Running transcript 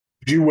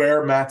Did you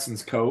wear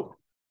Matson's coat?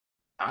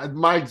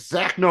 My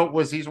exact note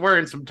was he's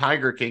wearing some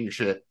Tiger King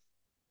shit.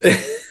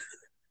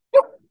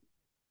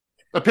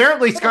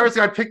 Apparently,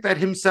 Skarsgård picked that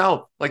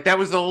himself. Like that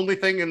was the only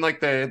thing in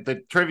like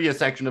the trivia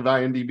section of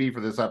IMDb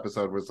for this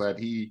episode was that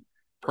he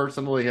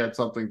personally had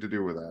something to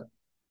do with that.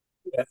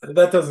 Yeah,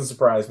 that doesn't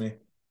surprise me.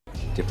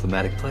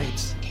 Diplomatic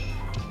plates.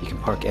 You can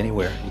park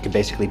anywhere. You can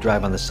basically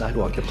drive on the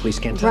sidewalk. The police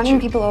can't touch Running you.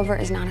 people over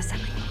is not a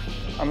selling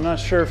point. I'm not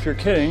sure if you're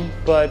kidding,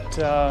 but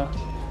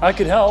I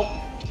could help.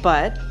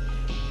 But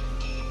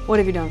what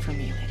have you done for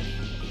me lately?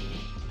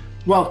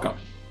 Welcome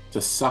to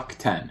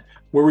Suc10,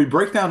 where we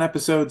break down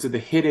episodes of the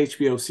hit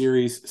HBO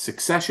series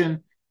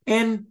Succession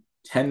in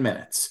 10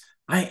 minutes.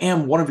 I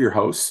am one of your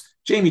hosts,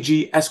 Jamie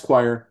G.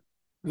 Esquire,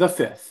 the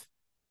fifth,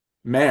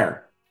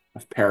 Mayor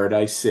of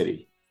Paradise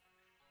City.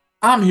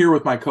 I'm here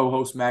with my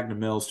co-host Magna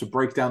Mills to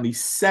break down the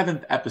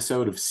seventh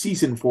episode of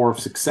Season 4 of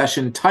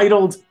Succession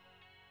titled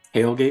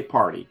Tailgate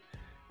Party.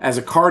 As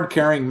a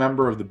card-carrying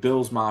member of the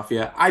Bills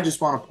Mafia, I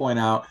just want to point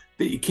out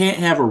that you can't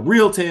have a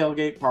real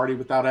tailgate party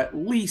without at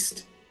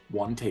least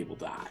one table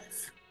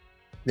dive.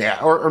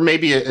 Yeah, or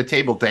maybe a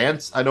table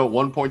dance. I know at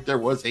one point there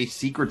was a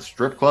secret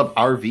strip club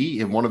RV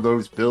in one of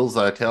those Bills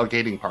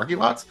tailgating parking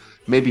lots.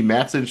 Maybe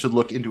Matson should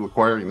look into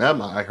acquiring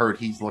them. I heard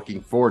he's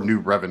looking for new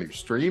revenue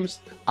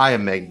streams. I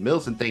am Meg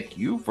Mills, and thank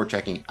you for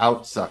checking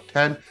out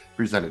Suc10,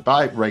 presented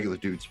by Regular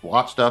Dudes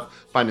Watch Stuff.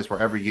 Find us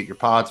wherever you get your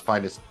pods.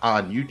 Find us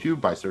on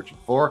YouTube by searching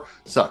for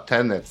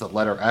Suc10. That's the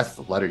letter S,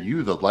 the letter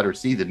U, the letter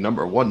C, the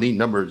number 1, the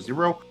number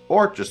 0,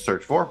 or just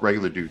search for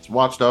Regular Dudes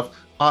Watch Stuff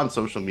on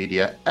social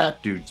media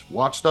at Dudes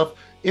Watch Stuff.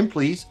 And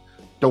please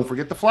don't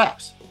forget the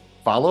flaps.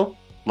 Follow,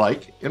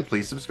 like, and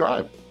please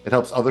subscribe. It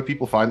helps other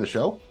people find the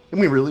show, and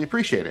we really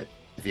appreciate it.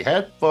 If you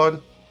had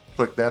fun,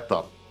 click that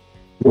thumb.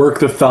 Work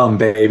the thumb,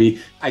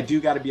 baby. I do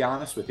got to be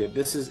honest with you.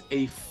 This is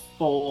a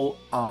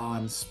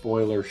full-on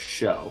spoiler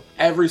show.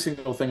 Every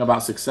single thing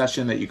about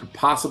Succession that you could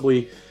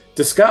possibly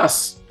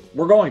discuss,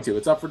 we're going to.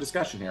 It's up for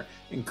discussion here,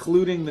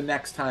 including the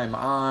next time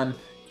on.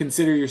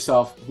 Consider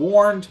yourself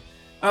warned.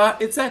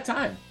 It's that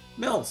time.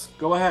 Mills,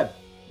 go ahead.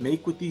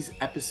 Make with these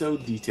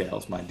episode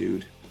details, my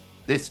dude.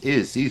 This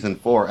is Season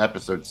 4,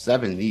 Episode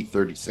 7, the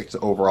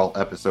 36th overall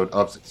episode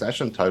of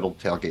Succession, titled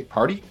Tailgate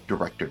Party,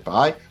 directed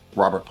by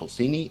Robert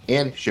Pulcini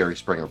and Sherry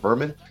Springer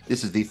Berman.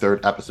 This is the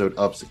third episode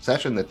of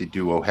Succession that the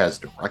duo has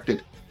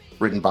directed.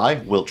 Written by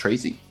Will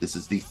Tracy. This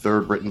is the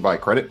third written by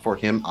credit for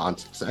him on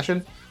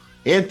Succession.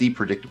 And the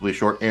predictably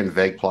short and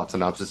vague plot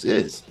synopsis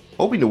is: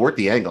 hoping to work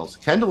the angles,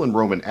 Kendall and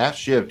Roman ask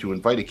Shiv to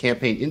invite a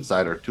campaign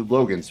insider to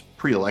Logan's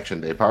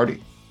pre-election day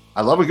party.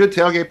 I love a good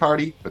tailgate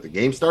party, but the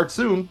game starts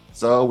soon,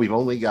 so we've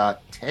only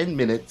got 10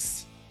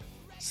 minutes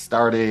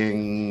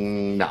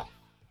starting now.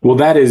 Well,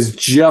 that is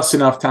just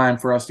enough time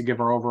for us to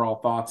give our overall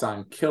thoughts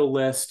on Kill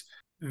List.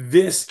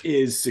 This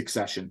is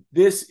Succession.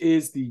 This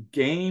is the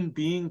game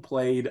being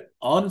played,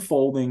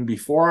 unfolding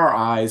before our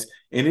eyes,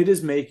 and it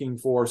is making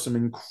for some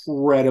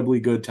incredibly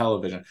good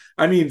television.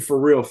 I mean, for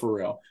real, for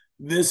real.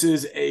 This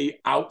is a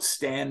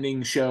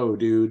outstanding show,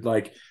 dude.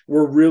 Like,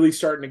 we're really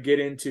starting to get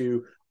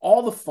into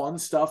all the fun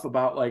stuff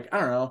about, like, I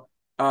don't know,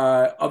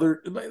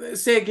 other,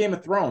 say a Game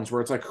of Thrones,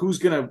 where it's like, who's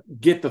going to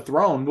get the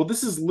throne? Well,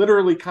 this is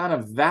literally kind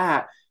of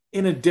that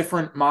in a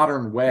different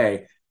modern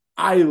way.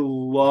 I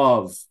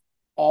love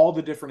all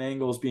the different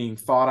angles being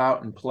thought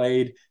out and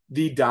played.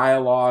 The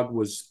dialogue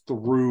was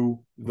through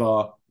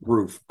the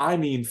roof. I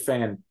mean,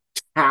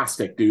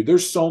 fantastic, dude.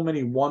 There's so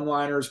many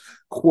one-liners,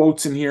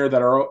 quotes in here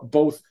that are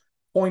both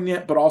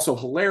poignant but also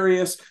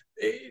hilarious.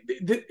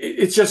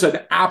 It's just an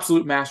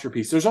absolute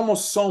masterpiece. There's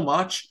almost so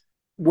much.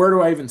 Where do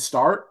I even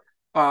start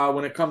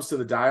when it comes to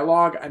the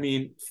dialogue? I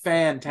mean,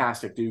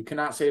 fantastic, dude.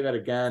 Cannot say that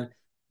again.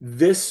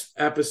 This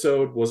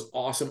episode was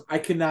awesome. I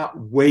cannot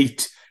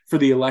wait for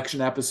the election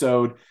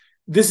episode.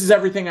 This is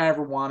everything I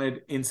ever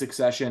wanted in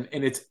Succession,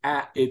 and it's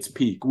at its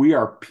peak. We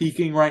are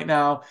peaking right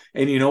now.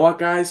 And you know what,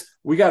 guys?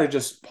 We got to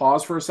just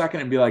pause for a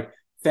second and be like,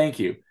 thank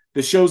you.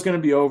 The show's going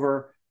to be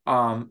over.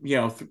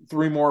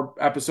 Three more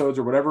episodes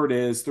or whatever it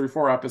is,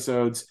 3-4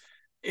 episodes.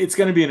 It's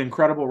going to be an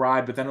incredible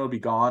ride, but then it'll be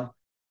gone.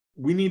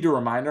 We need to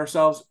remind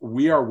ourselves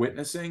we are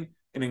witnessing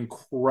an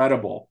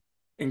incredible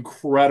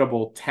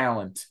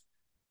talent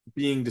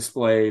being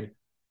displayed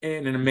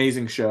in an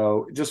amazing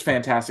show. Just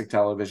fantastic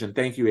television.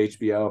 Thank you,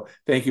 HBO.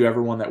 Thank you,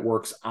 everyone that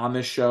works on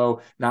this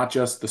show, not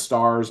just the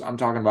stars. I'm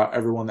talking about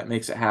everyone that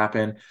makes it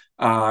happen.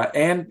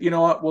 And you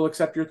know what? We'll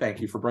accept your thank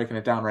you for breaking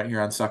it down right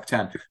here on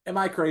Suc10. Am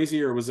I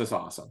crazy, or was this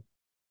awesome?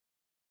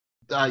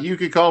 You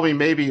could call me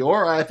maybe,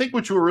 or I think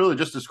what you were really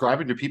just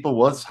describing to people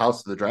was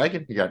House of the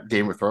Dragon. You got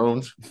Game of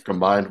Thrones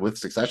combined with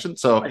Succession.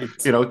 So,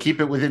 Right.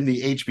 Keep it within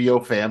the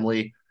HBO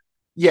family.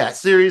 Yeah,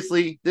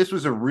 seriously, this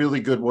was a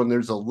really good one.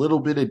 There's a little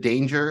bit of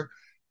danger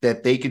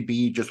that they could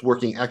be just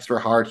working extra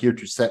hard here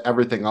to set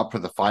everything up for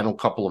the final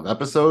couple of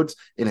episodes.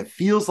 And it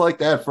feels like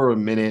that for a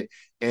minute.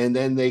 And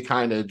then they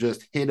kind of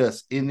just hit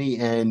us in the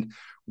end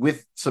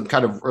with some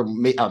kind of,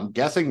 I'm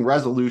guessing,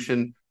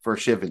 resolution for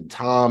Shiv and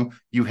Tom.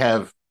 You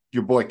have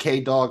your boy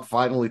K-Dog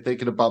finally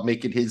thinking about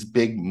making his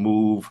big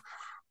move.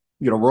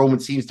 Roman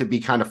seems to be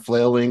kind of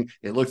flailing.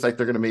 It looks like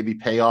they're going to maybe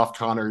pay off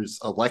Connor's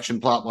election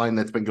plot line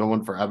that's been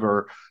going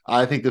forever.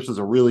 I think this was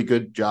a really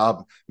good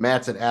job.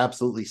 Mattson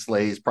absolutely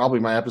slays, probably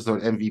my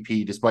episode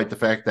MVP, despite the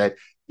fact that,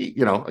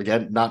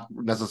 again, not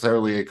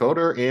necessarily a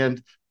coder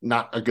and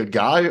not a good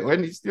guy.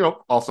 And he's,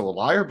 also a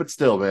liar, but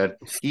still, man,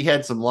 he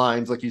had some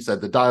lines, like you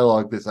said, the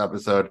dialogue this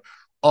episode,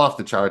 off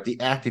the chart. The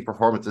acting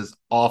performances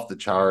off the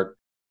chart.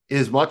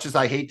 As much as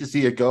I hate to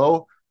see it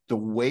go, the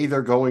way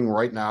they're going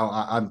right now,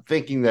 I'm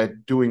thinking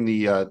that doing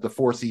the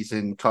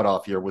 4-season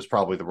cutoff here was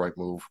probably the right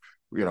move.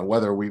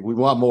 Whether we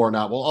want more or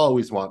not, we'll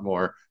always want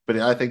more. But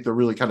I think they're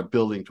really kind of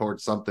building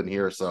towards something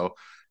here. So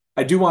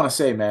I do want to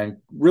say,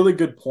 man, really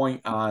good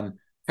point on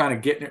kind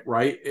of getting it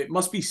right. It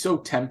must be so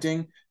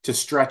tempting to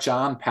stretch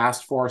on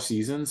past 4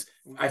 seasons.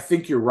 I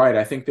think you're right.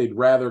 I think they'd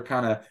rather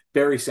kind of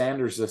Barry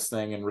Sanders this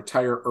thing and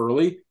retire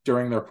early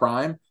during their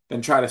prime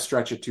than try to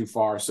stretch it too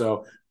far.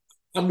 So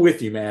I'm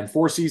with you, man.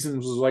 4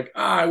 seasons was like,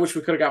 I wish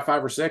we could have got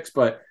 5 or 6,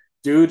 but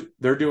dude,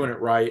 they're doing it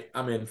right.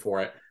 I'm in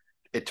for it.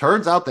 It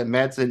turns out that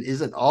Mattson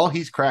isn't all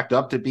he's cracked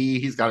up to be.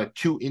 He's got a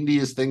 2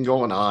 Indias thing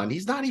going on.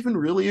 He's not even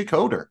really a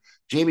coder.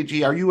 Jamie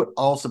G, are you at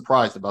all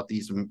surprised about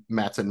these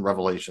Mattson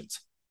revelations?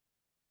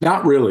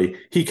 Not really.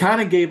 He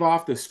kind of gave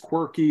off this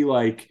quirky,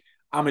 like,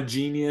 I'm a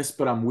genius,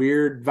 but I'm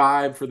weird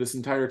vibe for this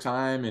entire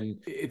time. And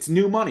it's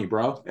new money,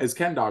 bro. As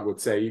Ken Dog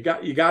would say, you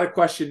got to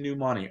question new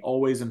money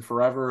always and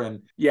forever.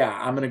 And yeah,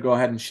 I'm going to go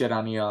ahead and shit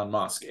on Elon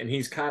Musk. And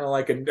he's kind of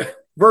like a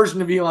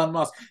version of Elon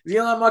Musk. Has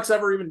Elon Musk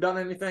ever even done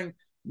anything?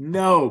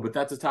 No, but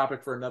that's a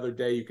topic for another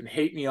day. You can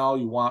hate me all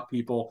you want,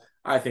 people.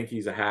 I think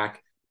he's a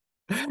hack.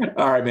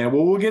 All right, man.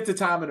 Well, we'll get to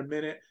Tom in a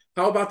minute.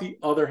 How about the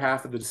other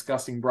half of the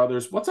Disgusting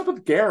Brothers? What's up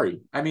with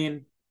Gary? I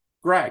mean,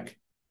 Greg.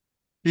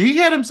 He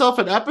had himself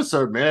an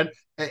episode, man.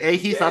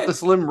 He's not the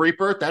Slim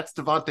Reaper. That's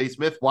Devontae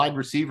Smith, wide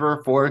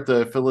receiver for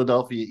the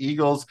Philadelphia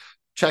Eagles.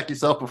 Check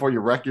yourself before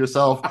you wreck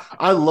yourself.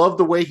 I love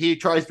the way he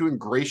tries to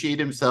ingratiate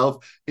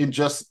himself and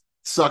just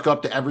suck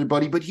up to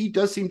everybody, but he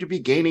does seem to be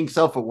gaining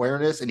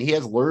self-awareness, and he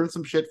has learned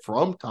some shit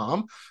from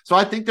Tom. So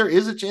I think there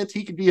is a chance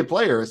he could be a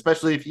player,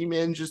 especially if he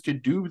manages to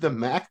do the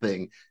Mac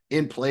thing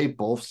and play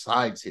both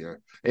sides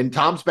here. And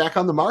Tom's back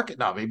on the market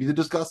now. Maybe the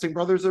Disgusting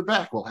Brothers are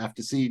back. We'll have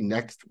to see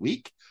next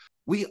week.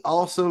 We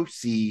also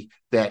see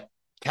that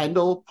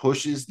Kendall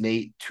pushes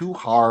Nate too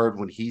hard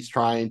when he's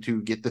trying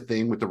to get the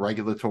thing with the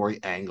regulatory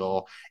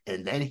angle.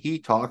 And then he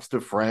talks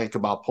to Frank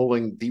about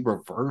pulling the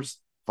reverse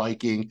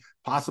Viking,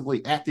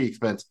 possibly at the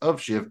expense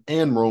of Shiv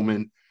and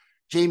Roman.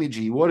 Jamie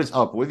G, what is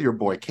up with your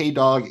boy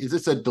K-Dog? Is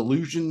this a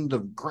delusion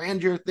of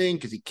grandeur thing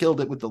because he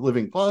killed it with the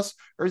Living Plus?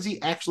 Or is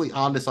he actually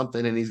onto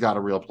something and he's got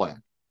a real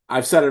plan?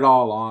 I've said it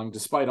all along.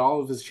 Despite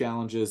all of his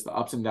challenges, the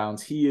ups and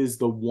downs, he is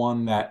the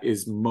one that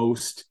is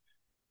most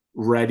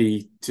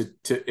ready to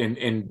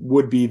and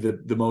would be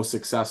the most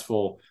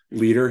successful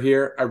leader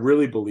here. I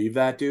really believe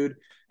that, dude.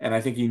 And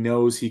I think he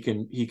knows he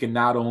can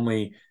not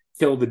only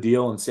kill the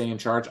deal and stay in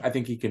charge, I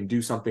think he can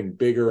do something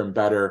bigger and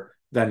better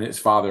than his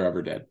father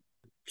ever did.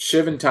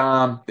 Shiv and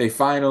Tom, they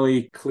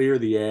finally clear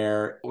the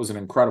air. It was an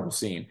incredible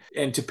scene.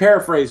 And to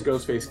paraphrase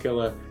Ghostface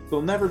Killer,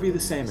 they'll never be the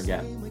same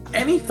again.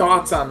 Any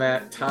thoughts on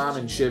that Tom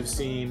and Shiv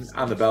scene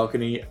on the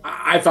balcony?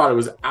 I thought it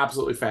was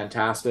absolutely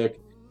fantastic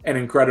and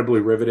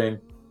incredibly riveting.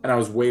 And I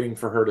was waiting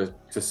for her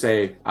to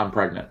say, I'm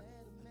pregnant.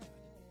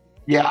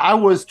 Yeah, I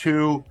was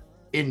too.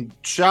 And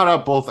shout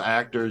out both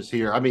actors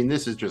here. I mean,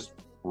 this is just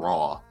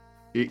raw.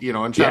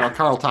 And shout out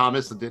Carl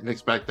Thomas. I didn't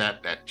expect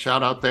that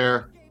shout out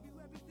there.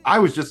 I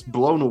was just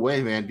blown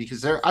away, man,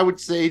 because I would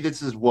say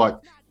this is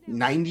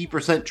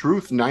 90%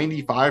 truth,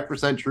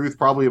 95% truth,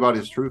 probably about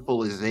as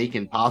truthful as they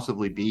can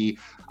possibly be.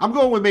 I'm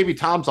going with maybe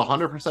Tom's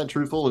 100%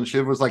 truthful and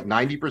Shiv was like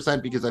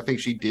 90% because I think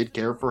she did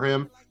care for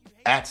him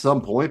at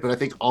some point, but I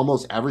think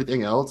almost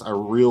everything else are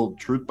real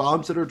truth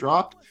bombs that are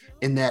dropped,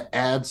 and that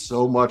adds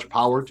so much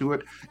power to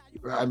it.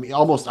 I mean,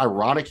 almost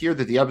ironic here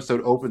that the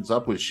episode opens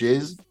up with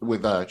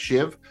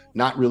Shiv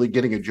not really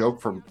getting a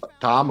joke from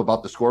Tom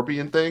about the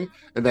scorpion thing,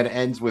 and then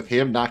ends with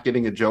him not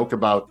getting a joke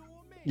about,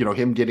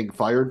 him getting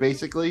fired,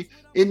 basically.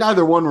 And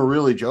neither one were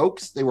really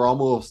jokes. They were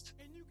almost,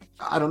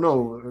 I don't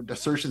know,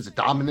 assertions of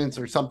dominance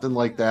or something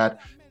like that.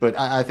 But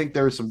I think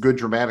there's some good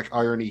dramatic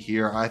irony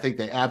here. I think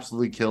they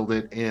absolutely killed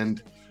it.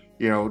 And,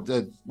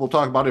 we'll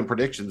talk about it in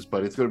predictions,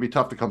 but it's going to be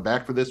tough to come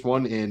back for this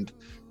one. And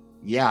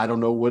yeah, I don't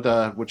know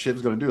what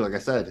Shiv's going to do. Like I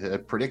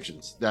said,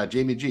 predictions.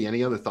 Jamie G,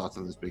 any other thoughts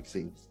on this big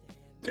scene?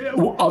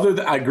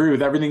 I agree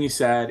with everything you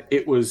said.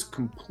 It was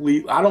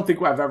complete. I don't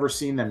think I've ever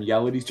seen them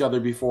yell at each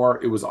other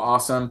before. It was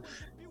awesome.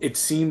 It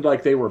seemed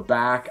like they were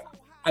back.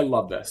 I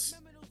love this.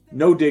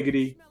 No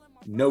diggity,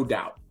 no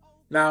doubt.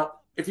 Now,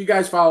 if you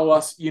guys follow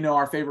us,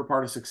 our favorite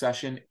part of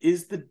Succession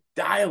is the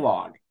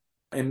dialogue.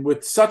 And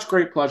with such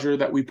great pleasure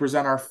that we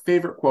present our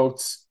favorite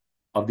quotes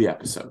of the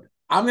episode.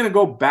 I'm going to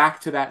go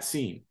back to that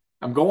scene.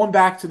 I'm going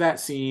back to that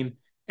scene,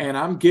 and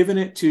I'm giving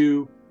it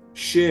to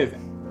Shiv.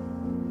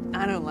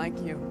 I don't like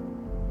you.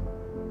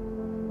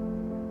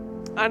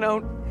 I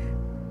don't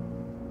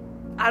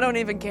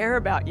even care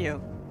about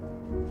you.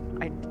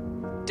 I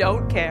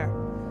don't care.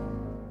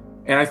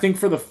 And I think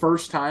for the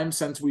first time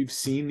since we've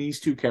seen these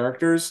two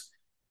characters,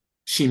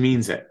 she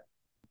means it.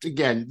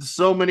 Again,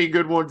 so many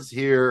good ones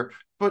here,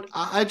 but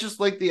I just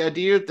like the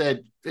idea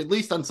that, at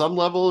least on some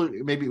level,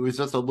 maybe it was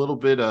just a little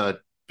bit of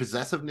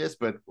possessiveness,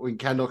 but when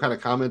Kendall kind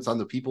of comments on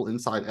the people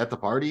inside at the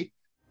party.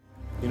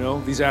 You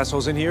know, these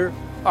assholes in here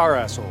are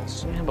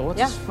assholes. Yeah, but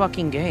what's his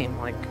fucking game?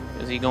 Like,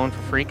 is he going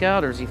for freak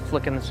out, or is he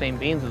flicking the same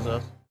beans as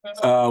us?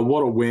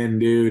 What a win,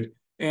 dude.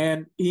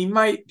 And he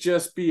might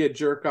just be a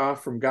jerk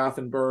off from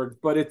Gothenburg,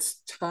 but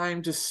it's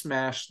time to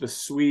smash the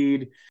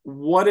Swede.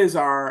 What is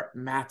our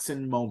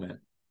Matsson moment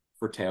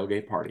for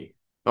Tailgate Party?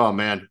 Oh,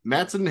 man.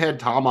 Matsson had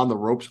Tom on the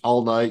ropes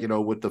all night,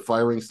 with the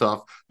firing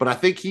stuff, but I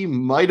think he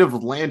might have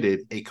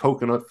landed a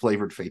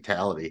coconut-flavored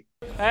fatality.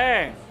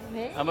 Hey,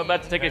 I'm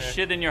about to take a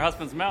shit in your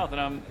husband's mouth,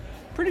 and I'm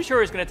pretty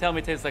sure he's going to tell me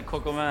it tastes like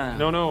Coco Man.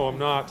 No, I'm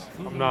not.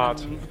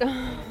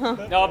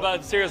 No,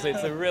 but seriously,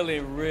 it's a really,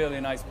 really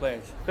nice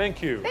place.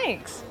 Thank you.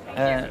 Thanks.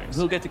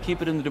 Who'll get to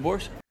keep it in the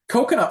divorce?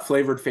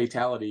 Coconut-flavored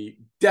fatality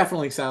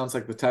definitely sounds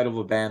like the title of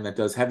a band that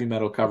does heavy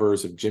metal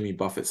covers of Jimmy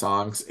Buffett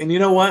songs. And you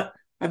know what?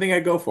 I think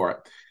I'd go for it.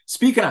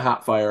 Speaking of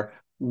hot fire,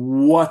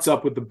 what's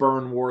up with the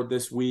burn ward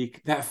this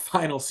week? That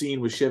final scene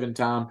with Shiv and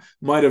Tom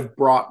might have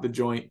brought the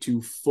joint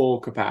to full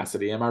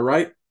capacity. Am I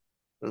right?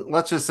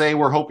 Let's just say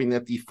we're hoping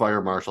that the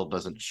fire marshal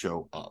doesn't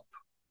show up.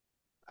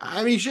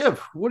 I mean, Shiv,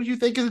 what did you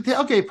think of the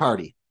Tailgate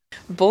Party?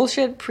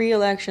 Bullshit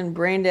pre-election,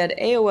 brain-dead,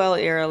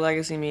 AOL-era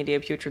legacy media,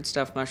 putrid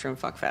stuff, mushroom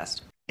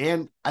fuckfest.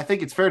 And I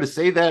think it's fair to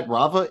say that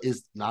Rava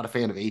is not a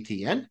fan of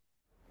ATN.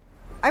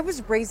 I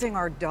was raising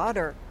our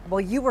daughter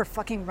while you were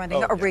fucking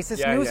running a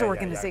racist news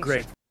organization.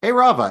 Great. Hey,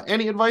 Rava,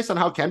 any advice on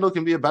how Kendall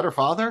can be a better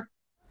father?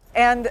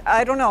 And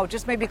I don't know,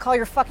 just maybe call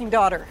your fucking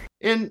daughter.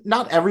 And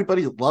not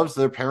everybody loves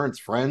their parents'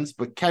 friends,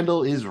 but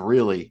Kendall is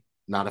really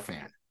not a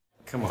fan.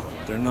 Come on,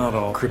 they're not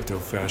all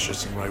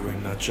crypto-fascists and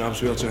right-wing nut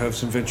jobs. We also have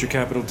some venture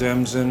capital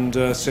Dems and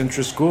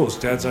centrist schools.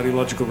 Dad's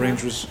ideological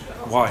range was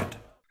wide.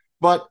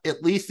 But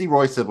at least the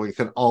Roy siblings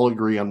can all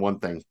agree on one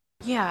thing.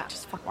 Yeah,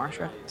 just fuck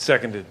Marsha.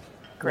 Seconded.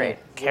 Great.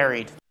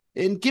 Carried.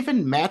 And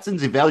given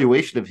Matsson's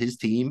evaluation of his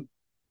team,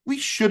 we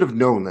should have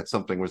known that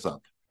something was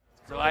up.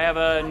 So I have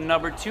a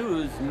number 2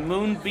 who's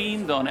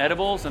moonbeamed on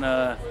edibles and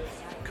a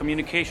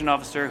communication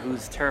officer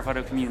who's terrified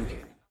of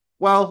communicating.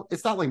 Well,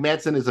 it's not like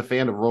Matsson is a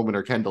fan of Roman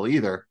or Kendall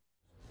either.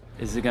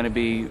 Is it going to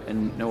be,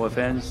 and no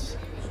offense,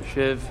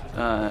 Shiv,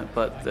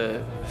 but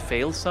the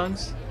failed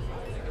sons?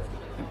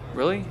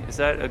 Really? Is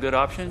that a good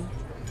option?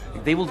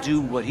 They will do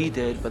what he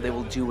did, but they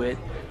will do it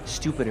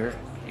stupider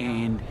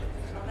and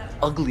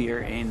uglier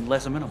and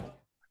less amenable.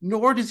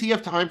 Nor does he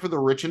have time for the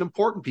rich and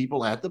important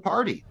people at the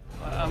party.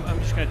 I'm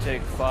just going to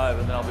take 5,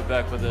 and then I'll be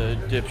back with the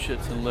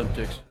dipshits and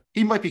lipsticks.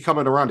 He might be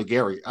coming around to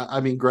Gary.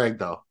 I mean, Greg,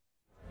 though.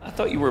 I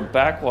thought you were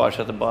backwash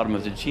at the bottom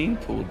of the gene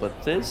pool,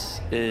 but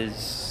this is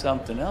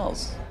something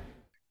else.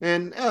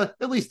 And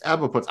at least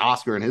Emma puts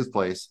Oscar in his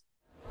place.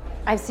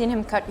 I've seen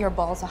him cut your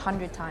balls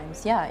 100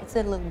 times. Yeah, it's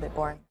a little bit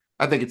boring.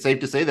 I think it's safe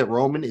to say that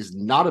Roman is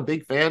not a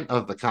big fan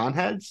of the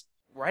conheads.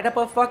 Write up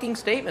a fucking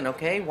statement,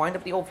 okay? Wind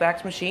up the old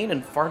fax machine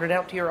and fart it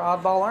out to your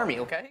oddball army,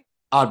 okay?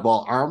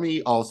 Oddball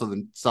Army, also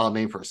the solid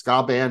name for a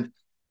ska band.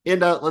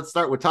 And let's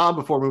start with Tom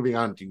before moving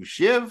on to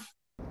Shiv.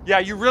 Yeah,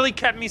 you really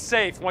kept me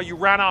safe while you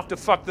ran off to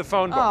fuck the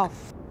phone book. Oh.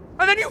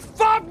 And then you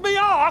fobbed me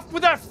off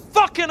with that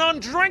fucking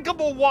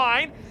undrinkable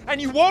wine,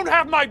 and you won't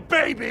have my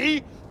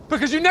baby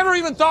because you never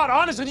even thought,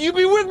 honestly, you'd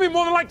be with me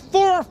more than like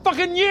 4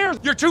 fucking years.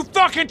 You're too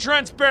fucking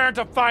transparent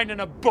to find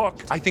in a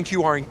book. I think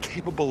you are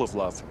incapable of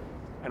love,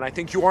 and I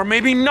think you are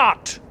maybe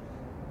not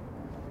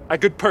a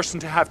good person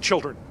to have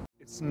children.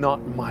 It's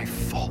not my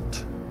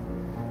fault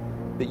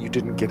that you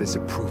didn't get his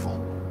approval.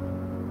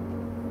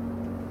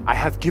 I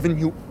have given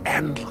you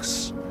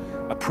endless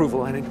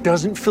approval, and it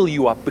doesn't fill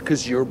you up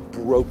because you're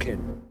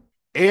broken.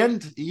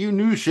 And you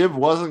knew Shiv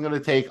wasn't going to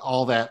take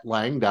all that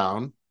lying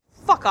down.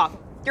 Fuck off.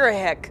 You're a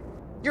hick.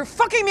 You're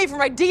fucking me for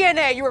my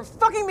DNA. You were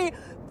fucking me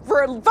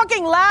for a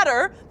fucking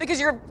ladder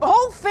because your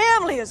whole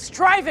family is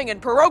striving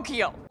and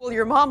parochial. Well,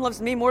 your mom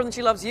loves me more than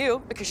she loves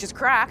you because she's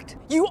cracked.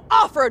 You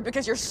offered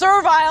because you're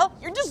servile.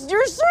 You're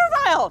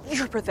servile.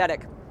 You're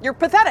pathetic. You're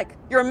pathetic.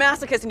 You're a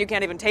masochist and you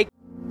can't even take.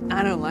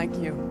 I don't like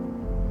you.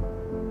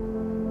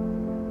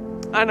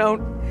 I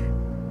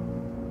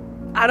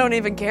don't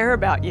even care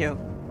about you.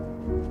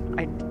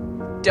 I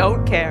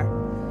don't care.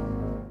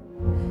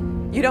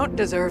 You don't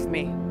deserve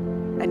me,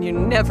 and you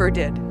never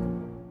did.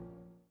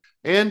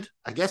 And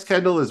I guess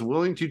Kendall is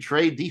willing to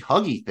trade the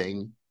huggy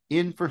thing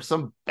in for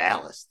some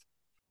ballast.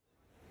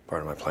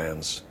 Part of my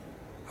plans.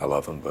 I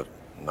love him, but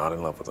not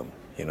in love with him,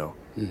 you know?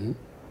 Mm-hmm.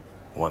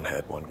 One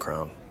head, one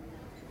crown.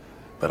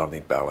 But I'll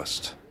need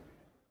ballast.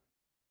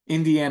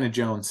 Indiana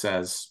Jones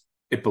says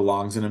it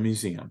belongs in a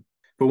museum.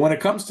 But when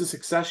it comes to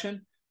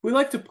Succession, we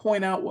like to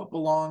point out what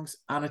belongs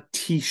on a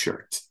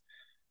t-shirt.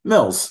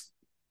 Mills,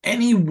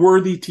 any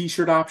worthy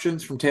t-shirt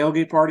options from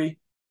Tailgate Party?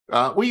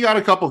 We got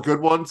a couple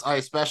good ones. I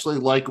especially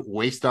like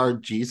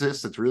Waystar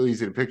Jesus. It's really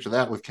easy to picture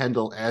that with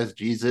Kendall as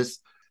Jesus.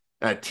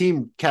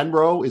 Team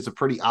Kenbro is a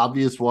pretty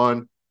obvious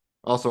one.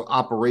 Also,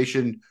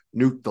 Operation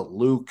Nuke the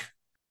Luke.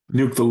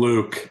 Nuke the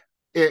Luke.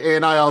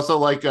 And I also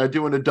like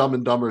doing a Dumb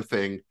and Dumber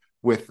thing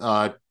with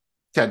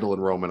Kendall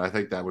and Roman. I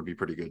think that would be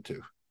pretty good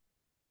too.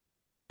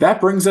 That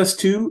brings us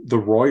to the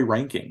Roy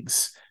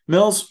rankings.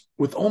 Mills,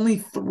 with only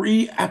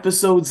 3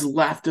 episodes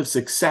left of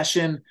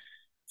Succession,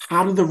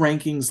 how do the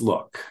rankings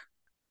look?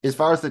 As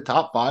far as the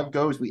top 5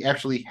 goes, we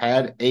actually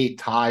had a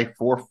tie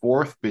for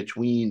 4th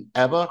between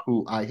Eva,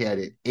 who I had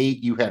at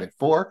 8, you had at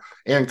 4,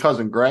 and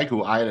cousin Greg,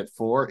 who I had at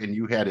 4, and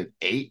you had at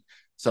 8.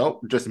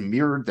 So just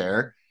mirrored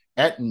there.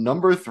 At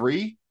number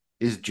 3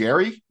 is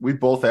Jerry. We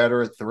both had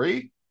her at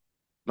 3.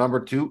 Number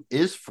 2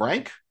 is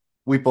Frank.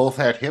 We both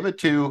had him at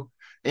 2.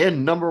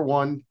 And number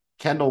 1,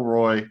 Kendall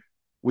Roy.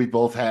 We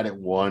both had at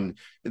 1.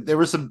 There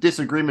was some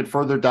disagreement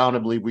further down. I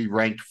believe we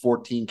ranked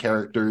 14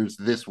 characters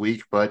this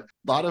week, but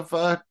a lot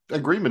of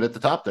agreement at the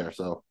top there.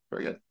 So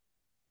very good.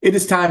 It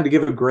is time to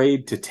give a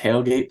grade to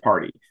Tailgate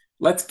Party.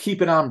 Let's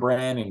keep it on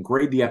brand and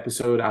grade the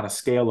episode on a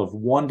scale of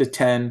 1 to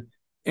 10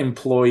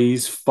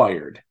 employees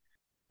fired.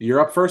 You're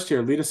up first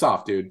here. Lead us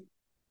off, dude.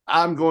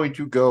 I'm going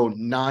to go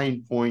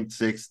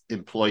 9.6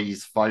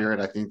 employees fired.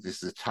 I think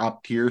this is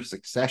top tier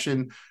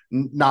Succession.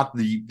 Not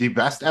the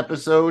best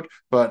episode,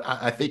 but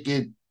I think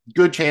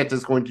good chance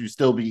it's going to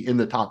still be in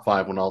the top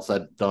 5 when all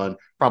said and done.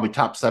 Probably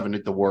top 7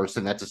 at the worst,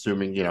 and that's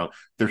assuming,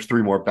 there's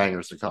 3 more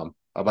bangers to come.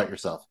 How about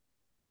yourself?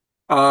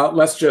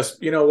 Let's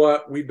just, you know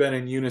what? We've been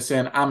in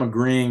unison. I'm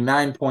agreeing.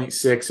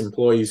 9.6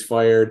 employees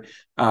fired.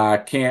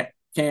 Can't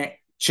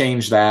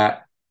change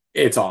that.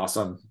 It's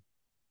awesome.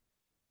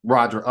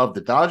 Roger of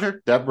the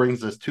Dodger. That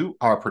brings us to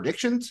our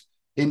predictions.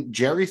 And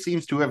Jerry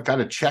seems to have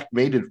kind of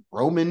checkmated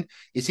Roman.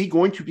 Is he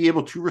going to be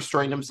able to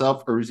restrain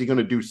himself, or is he going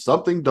to do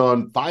something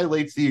dumb,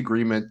 violates the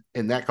agreement,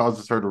 and that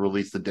causes her to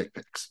release the dick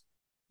pics?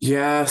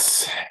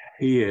 Yes,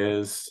 he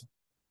is.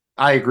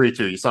 I agree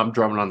too. You saw him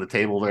drumming on the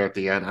table there at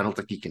the end. I don't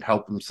think he can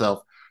help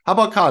himself. How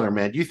about Connor,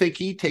 man? Do you think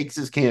he takes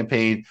his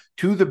campaign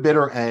to the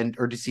bitter end,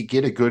 or does he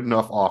get a good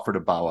enough offer to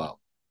bow out?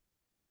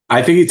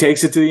 I think he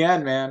takes it to the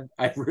end, man.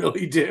 I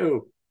really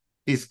do.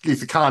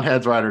 He's a con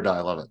heads ride or die.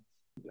 I love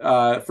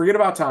it. Forget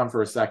about Tom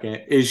for a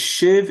second. Is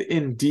Shiv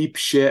in deep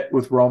shit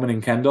with Roman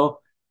and Kendall?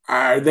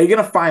 Are they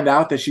going to find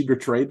out that she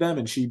betrayed them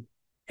and she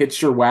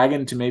hitched her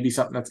wagon to maybe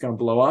something that's going to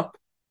blow up?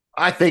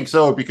 I think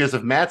so, because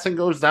if Matsson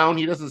goes down,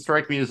 he doesn't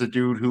strike me as a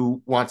dude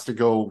who wants to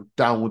go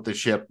down with the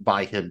ship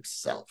by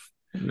himself.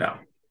 No.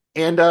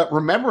 And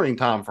remembering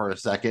Tom for a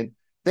second,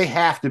 they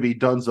have to be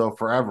donezo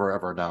forever,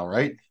 ever now,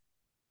 right?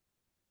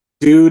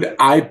 Dude,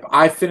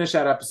 I finished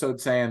that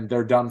episode saying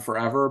they're done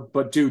forever,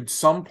 but dude,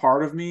 some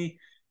part of me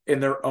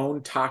in their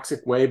own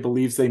toxic way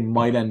believes they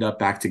might end up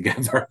back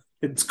together.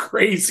 It's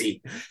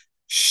crazy.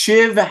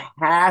 Shiv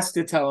has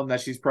to tell him that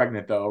she's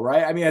pregnant though,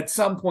 right? I mean, at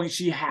some point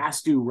she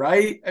has to,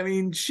 right? I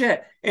mean,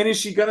 shit. And is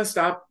she going to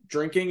stop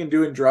drinking and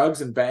doing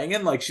drugs and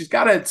banging? Like, she's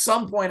got to at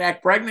some point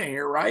act pregnant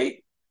here,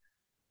 right?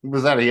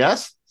 Was that a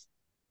yes?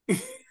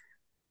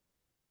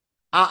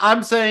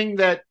 I'm saying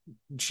that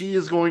she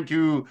is going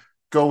to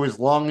go as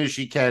long as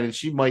she can, and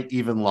she might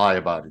even lie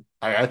about it.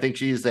 I think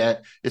she's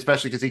that,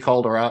 especially because he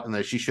called her out and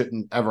that she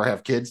shouldn't ever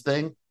have kids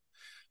thing.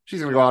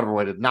 She's going to go out of her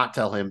way to not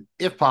tell him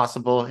if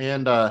possible.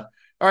 And all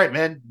right,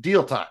 man,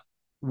 deal time.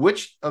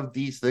 Which of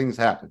these things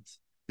happens?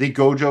 The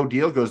Gojo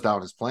deal goes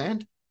down as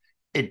planned.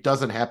 It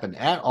doesn't happen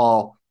at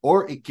all,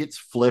 or it gets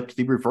flipped.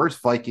 The reverse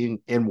Viking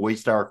and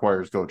Waystar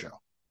acquires Gojo.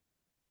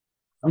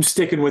 I'm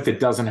sticking with it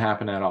doesn't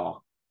happen at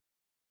all.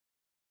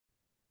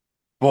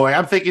 Boy,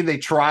 I'm thinking they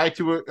try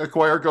to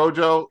acquire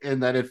Gojo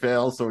and then it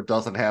fails, so it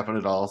doesn't happen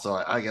at all. So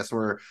I guess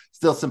we're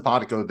still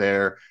simpatico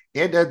there.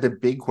 And then the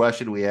big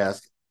question we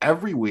ask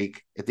every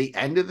week at the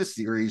end of the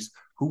series,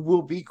 who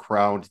will be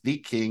crowned the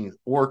king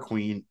or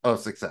queen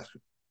of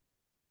Succession?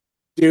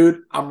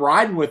 Dude, I'm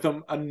riding with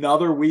them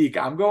another week.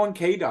 I'm going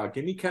K-Dog.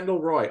 Give me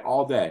Kendall Roy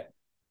all day.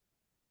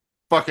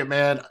 Fuck it,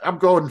 man. I'm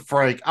going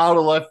Frank out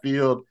of left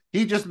field.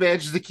 He just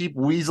manages to keep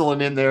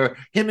weaseling in there.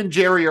 Him and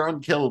Jerry are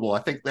unkillable. I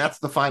think that's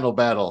the final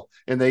battle.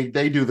 And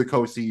they do the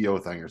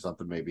co-CEO thing or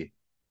something, maybe.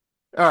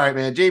 All right,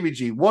 man. Jamie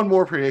G, one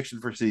more prediction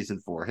for season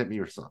 4. Hit me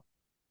or something.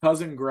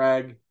 Cousin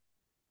Greg,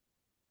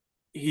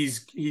 he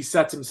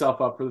sets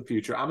himself up for the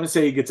future. I'm going to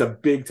say he gets a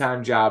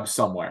big-time job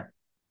somewhere.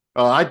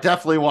 I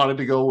definitely wanted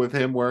to go with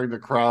him wearing the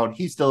crown.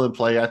 He's still in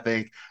play, I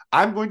think.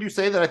 I'm going to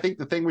say that I think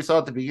the thing we saw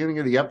at the beginning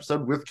of the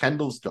episode with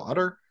Kendall's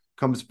daughter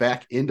comes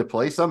back into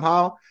play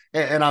somehow.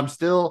 And I'm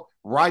still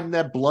riding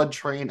that blood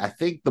train. I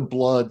think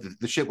the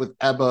shit with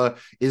Ebba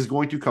is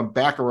going to come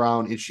back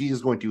around, and she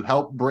is going to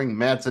help bring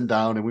Matsson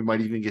down, and we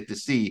might even get to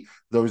see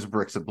those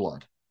bricks of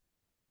blood.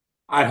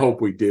 I hope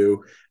we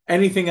do.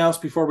 Anything else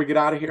before we get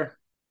out of here?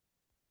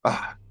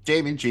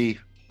 Jamie G,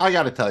 I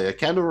got to tell you,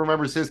 Kendall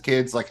remembers his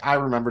kids like I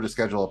remember to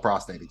schedule a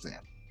prostate exam.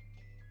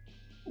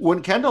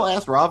 When Kendall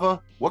asked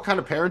Rava, what kind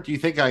of parent do you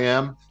think I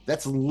am?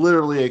 That's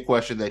literally a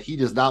question that he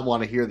does not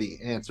want to hear the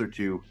answer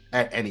to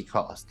at any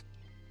cost.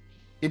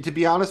 And to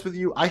be honest with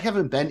you, I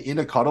haven't been in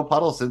a cuddle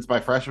puddle since my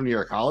freshman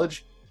year of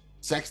college.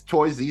 Sex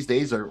toys these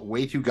days are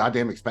way too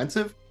goddamn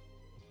expensive.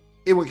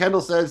 And when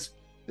Kendall says,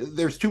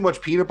 there's too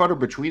much peanut butter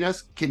between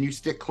us, can you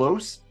stick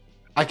close?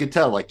 I could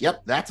tell, like,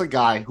 yep, that's a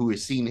guy who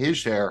has seen his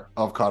share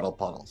of cuddle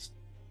puddles.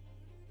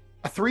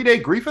 A 3-day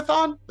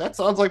griefathon? That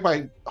sounds like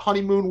my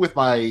honeymoon with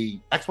my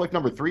ex-wife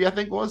number 3, I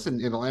think was,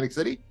 in Atlantic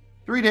City.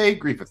 3-day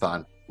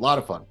griefathon. A lot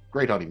of fun.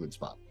 Great honeymoon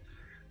spot.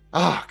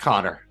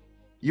 Connor,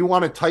 you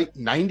want a tight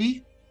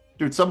 90?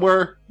 Dude,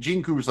 somewhere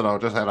Gene Cousineau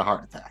just had a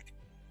heart attack.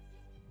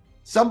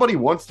 Somebody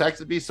once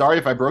texted me, sorry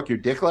if I broke your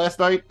dick last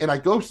night, and I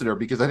ghosted her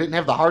because I didn't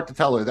have the heart to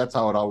tell her that's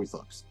how it always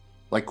looks.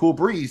 Like Cool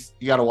Breeze,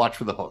 you got to watch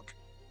for the hook.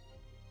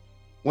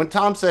 When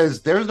Tom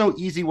says, there's no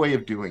easy way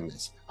of doing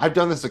this. I've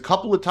done this a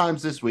couple of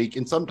times this week,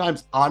 and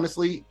sometimes,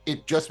 honestly,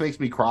 it just makes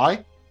me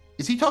cry.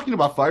 Is he talking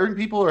about firing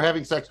people or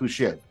having sex with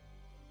Shiv?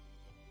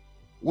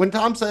 When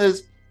Tom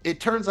says,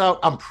 it turns out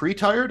I'm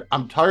pre-tired,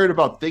 I'm tired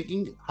about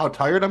thinking how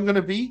tired I'm going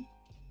to be.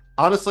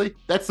 Honestly,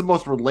 that's the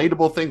most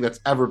relatable thing that's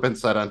ever been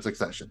said on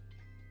Succession.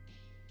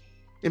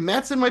 And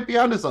Matsson might be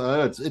honest.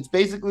 It's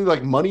basically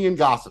like money and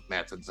gossip,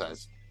 Matsson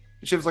says.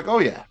 And Shiv's like, oh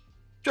yeah,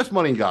 just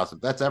money and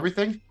gossip. That's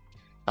everything?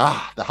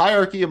 The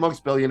hierarchy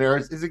amongst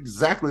billionaires is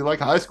exactly like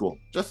high school,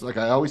 just like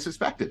I always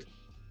suspected.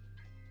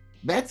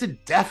 Matsson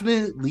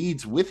definitely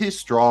leads with his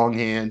strong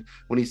hand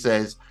when he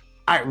says,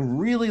 I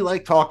really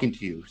like talking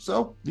to you,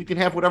 so you can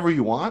have whatever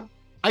you want.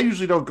 I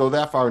usually don't go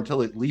that far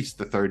until at least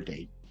the 3rd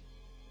date.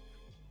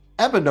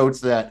 Ebba notes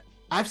that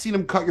I've seen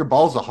him cut your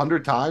balls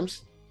 100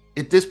 times.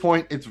 At this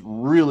point, it's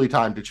really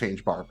time to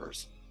change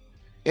barbers.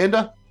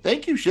 And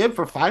thank you, Shiv,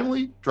 for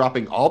finally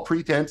dropping all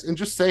pretense and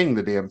just saying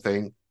the damn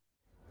thing.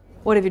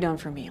 What have you done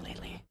for me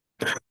lately?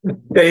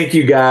 Thank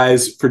you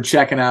guys for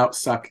checking out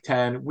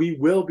Suc10. We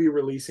will be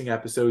releasing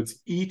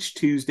episodes each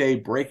Tuesday,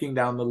 breaking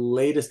down the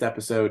latest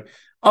episode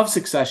of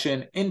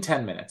Succession in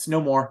 10 minutes.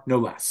 No more, no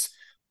less.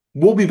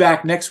 We'll be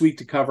back next week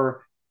to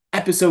cover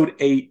episode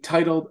 8,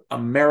 titled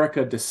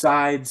America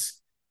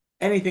Decides.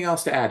 Anything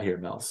else to add here,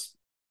 Mills?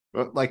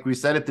 Like we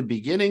said at the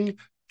beginning,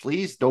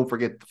 please don't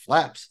forget the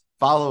flaps.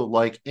 Follow,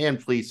 like, and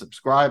please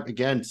subscribe.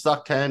 Again,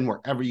 Suc10,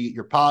 wherever you get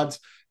your pods.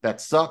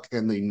 That's Suc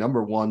and the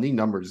number 1, the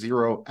number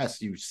 0,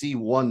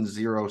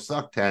 SUC10,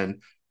 Suc10,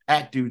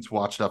 at Dudes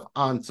Watch Stuff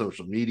on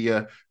social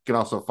media. You can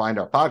also find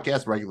our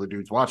podcast, Regular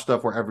Dudes Watch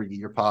Stuff, wherever you get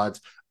your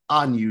pods,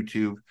 on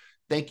YouTube.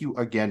 Thank you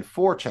again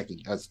for checking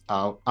us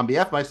out. On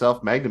behalf of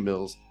myself, Magna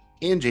Mills,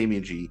 and Jamie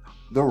and G,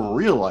 the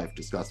real-life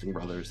Disgusting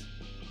Brothers,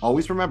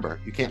 always remember,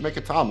 you can't make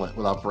a Tomlet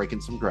without breaking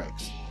some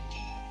Gregs.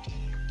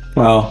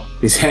 Well,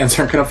 these hands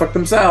aren't going to fuck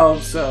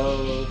themselves,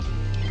 so...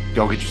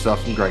 Go get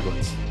yourself some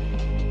Greglets.